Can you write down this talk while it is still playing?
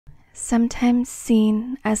Sometimes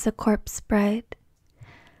seen as a corpse bride,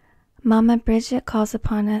 Mama Brigitte calls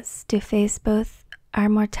upon us to face both our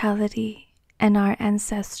mortality and our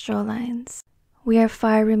ancestral lines. We are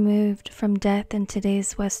far removed from death in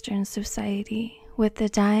today's Western society, with the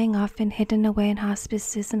dying often hidden away in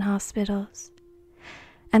hospices and hospitals,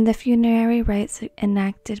 and the funerary rites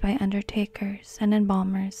enacted by undertakers and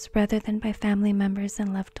embalmers rather than by family members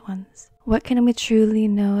and loved ones. What can we truly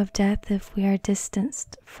know of death if we are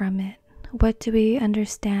distanced from it? What do we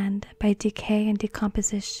understand by decay and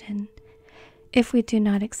decomposition if we do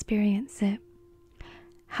not experience it?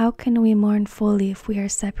 How can we mourn fully if we are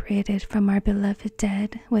separated from our beloved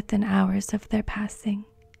dead within hours of their passing?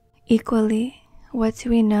 Equally, what do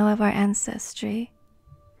we know of our ancestry?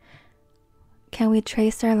 Can we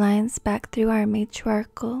trace our lines back through our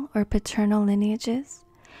matriarchal or paternal lineages?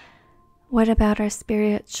 What about our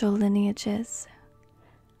spiritual lineages?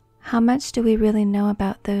 How much do we really know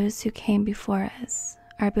about those who came before us,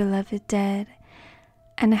 our beloved dead,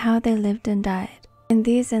 and how they lived and died? In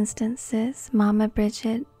these instances, Mama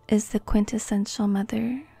Brigitte is the quintessential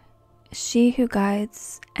mother, she who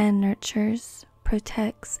guides and nurtures,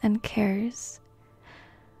 protects and cares.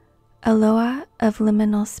 A Loa of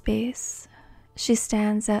liminal space, she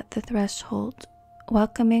stands at the threshold,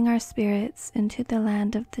 welcoming our spirits into the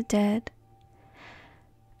land of the dead,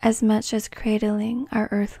 as much as cradling our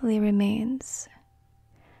earthly remains.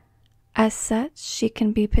 As such, she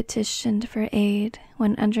can be petitioned for aid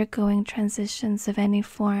when undergoing transitions of any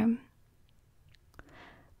form,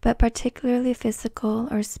 but particularly physical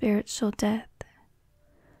or spiritual death,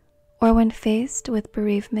 or when faced with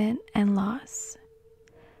bereavement and loss.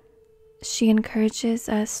 She encourages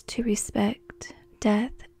us to respect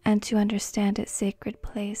death and to understand its sacred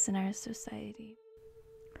place in our society,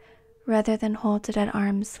 rather than hold it at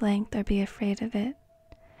arm's length or be afraid of it.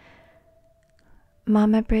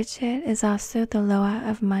 Mama Brigitte is also the Loa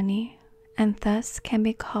of money, and thus can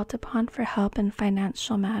be called upon for help in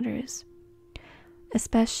financial matters,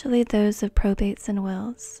 especially those of probates and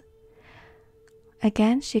wills.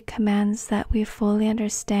 Again, she commands that we fully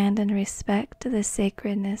understand and respect the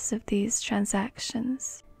sacredness of these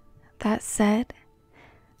transactions. That said,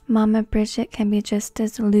 Mama Brigitte can be just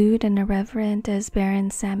as lewd and irreverent as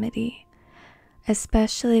Baron Samedi,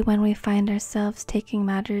 especially when we find ourselves taking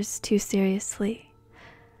matters too seriously.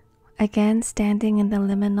 Again, standing in the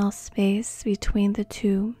liminal space between the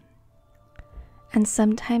two, and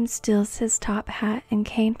sometimes steals his top hat and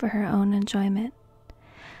cane for her own enjoyment.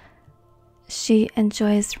 She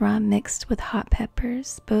enjoys rum mixed with hot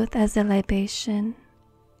peppers, both as a libation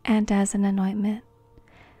and as an anointment,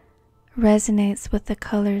 resonates with the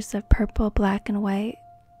colors of purple, black, and white,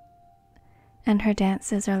 and her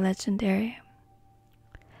dances are legendary.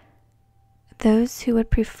 Those who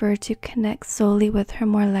would prefer to connect solely with her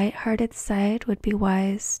more light-hearted side would be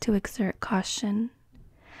wise to exert caution.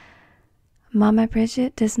 Mama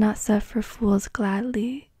Brigitte does not suffer fools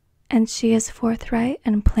gladly, and she is forthright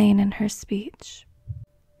and plain in her speech.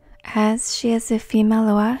 As she is a female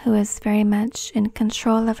Loa who is very much in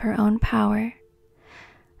control of her own power,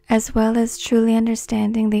 as well as truly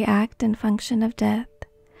understanding the act and function of death,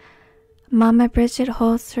 Mama Brigitte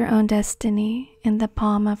holds her own destiny in the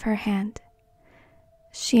palm of her hand.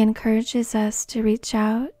 She encourages us to reach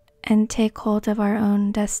out and take hold of our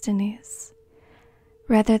own destinies,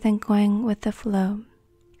 rather than going with the flow,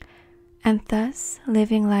 and thus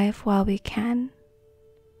living life while we can.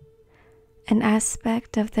 An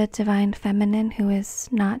aspect of the divine feminine who is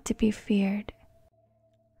not to be feared.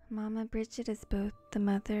 Mama Brigitte is both the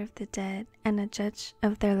mother of the dead and a judge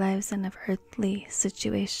of their lives and of earthly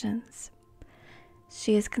situations.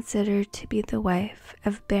 She is considered to be the wife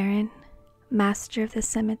of Baron, master of the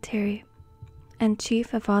cemetery, and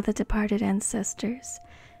chief of all the departed ancestors,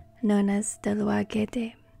 known as the Loa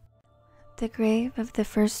Gede. The grave of the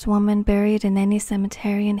first woman buried in any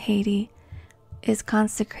cemetery in Haiti is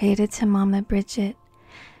consecrated to Mama Brigitte,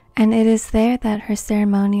 and it is there that her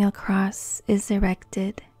ceremonial cross is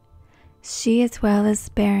erected. She, as well as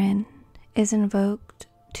Baron, is invoked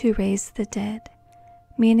to raise the dead,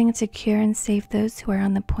 meaning to cure and save those who are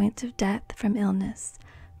on the point of death from illness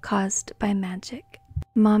caused by magic.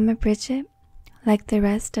 Mama Brigitte, like the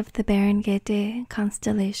rest of the Baron Gede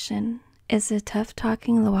constellation, is a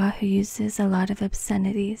tough-talking Loa who uses a lot of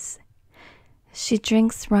obscenities. She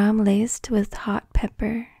drinks rum laced with hot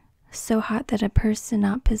pepper, so hot that a person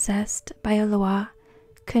not possessed by a Loa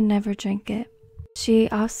could never drink it. She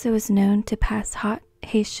also is known to pass hot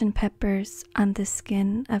Haitian peppers on the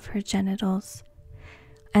skin of her genitals,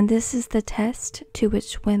 and this is the test to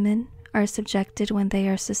which women are subjected when they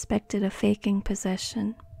are suspected of faking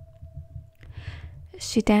possession.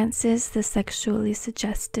 She dances the sexually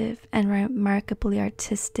suggestive and remarkably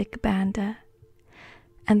artistic banda,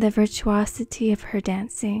 and the virtuosity of her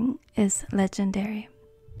dancing is legendary.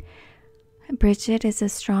 Brigitte is a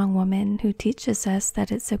strong woman who teaches us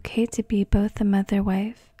that it's okay to be both a mother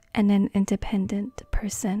wife and an independent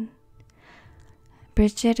person.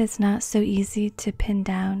 Brigitte is not so easy to pin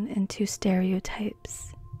down into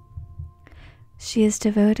stereotypes. She is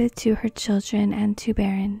devoted to her children and to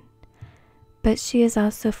Baron, but she is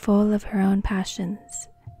also full of her own passions.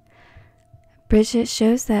 Brigitte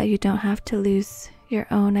shows that you don't have to lose your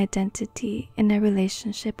own identity in a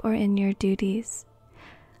relationship or in your duties.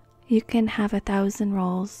 You can have 1,000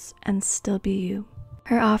 roles and still be you.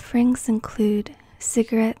 Her offerings include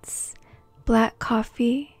cigarettes, black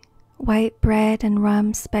coffee, white bread, and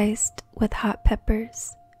rum spiced with hot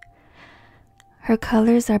peppers. Her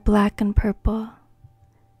colors are black and purple.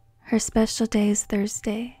 Her special day is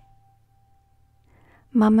Thursday.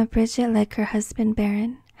 Maman Brigitte, like her husband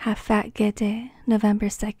Baron, have Fat Gede, November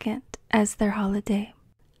 2nd, as their holiday.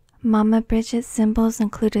 Maman Brigitte's symbols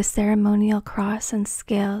include a ceremonial cross and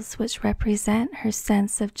scales which represent her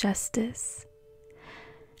sense of justice.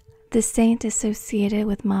 The saint associated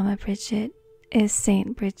with Maman Brigitte is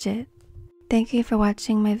Saint Brigitte. Thank you for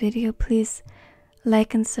watching my video. Please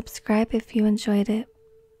like and subscribe if you enjoyed it,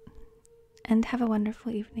 and have a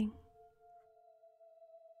wonderful evening.